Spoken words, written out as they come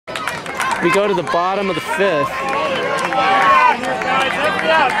We go to the bottom of the fifth.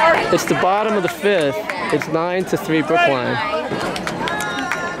 It's the bottom of the fifth. It's 9-3 Brookline.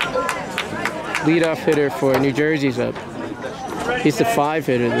 Leadoff hitter for New Jersey's up. He's the 5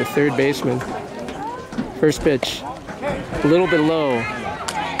 hitter, the 3rd baseman. First pitch, a little bit low,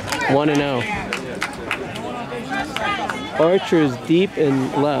 1-0. Archer is deep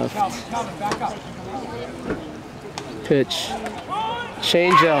and left. Pitch,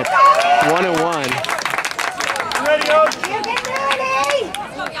 change up, 1-1.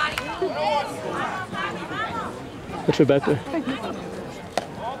 What's Rebecca?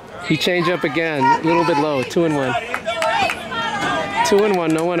 He changed up again, a little bit low, 2-1.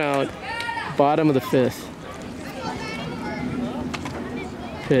 2-1, no one out. Bottom of the 5th.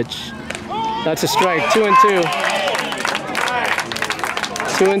 Pitch. That's a strike, 2-2.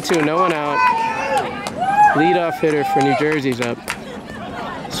 2-2, no one out. Leadoff hitter for New Jersey's up.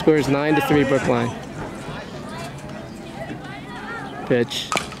 Scores 9-3 Brookline. Pitch.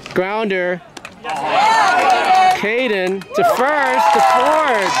 Grounder. Caden to first, to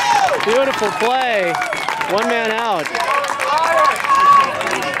fourth. Beautiful play. 1 man out.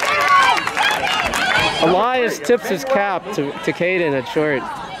 Elias tips his cap to Caden at short.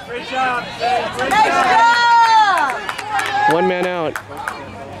 Great job. 1 man out.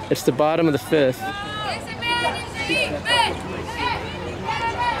 It's the bottom of the 5th.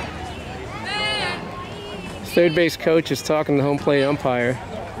 Third base coach is talking to the home plate umpire.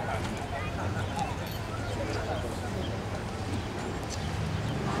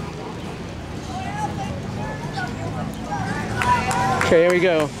 Okay, here we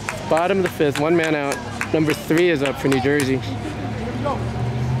go. Bottom of the 5th, 1 man out. Number 3 is up for New Jersey.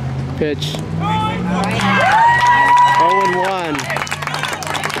 Pitch. 0-1.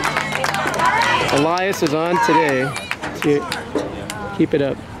 Elias is on today. Keep it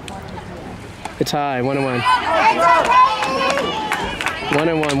up. It's high, 1-1.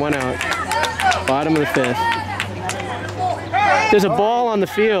 1-1, 1 out. Bottom of the 5th. There's a ball on the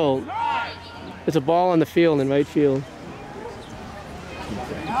field. There's a ball on the field in right field.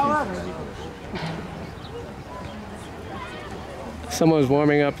 Someone's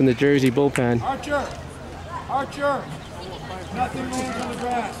warming up in the Jersey bullpen. Archer! Archer! Nothing lands on the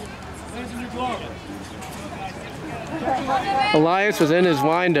grass. Lands in your glove. Elias was in his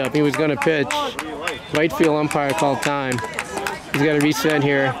windup. He was going to pitch. Right field umpire called time. He's got to reset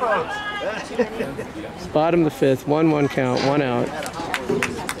here. Bottom of the 5th, 1-1 count, 1 out.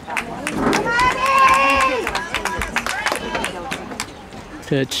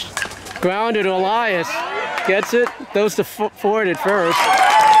 Pitch. Grounded to Elias. Gets it. Goes to Ford at first.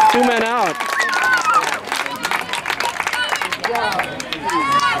 2 men out.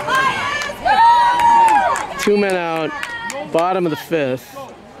 Two men out. Bottom of the 5th.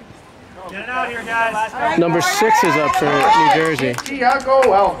 Get it out here, guys. Number 6 is up for New Jersey.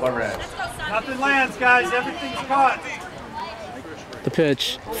 Tiago Alvarez. Nothing lands, guys. Everything's caught. The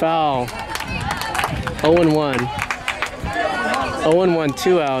pitch. Foul. 0-1. 0-1,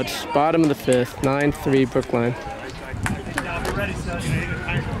 2 outs. Bottom of the 5th. 9-3 Brookline.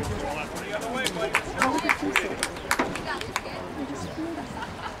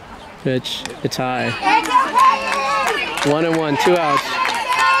 Pitch. It's high. 1-1, 2 outs.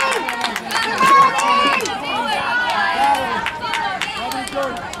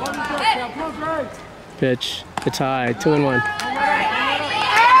 Pitch. It's high. 2-1.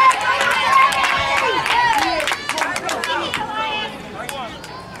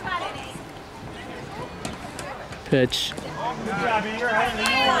 Pitch.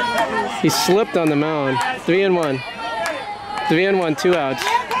 He slipped on the mound. 3-1. 3-1, 2 outs.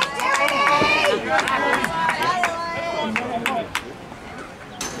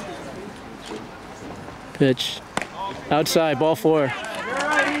 Pitch. Outside, ball 4.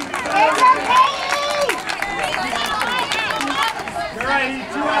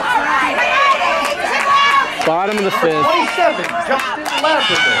 Bottom of the 5th.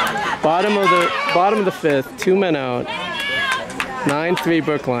 Bottom of the 5th. 2 men out. 9-3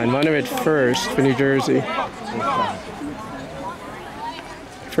 Brookline. Runner at first for New Jersey.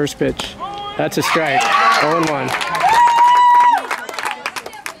 First pitch. That's a strike. 0-1.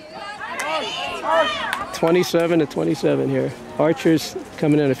 27-27 here. Archer's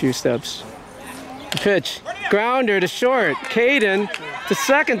coming in a few steps. The pitch. Grounder to short. Caden to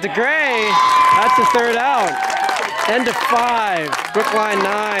second to Gray. That's the 3rd out. End of 5. Brookline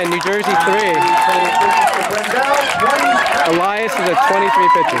 9, New Jersey 3. Elias is at 23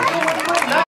 pitches.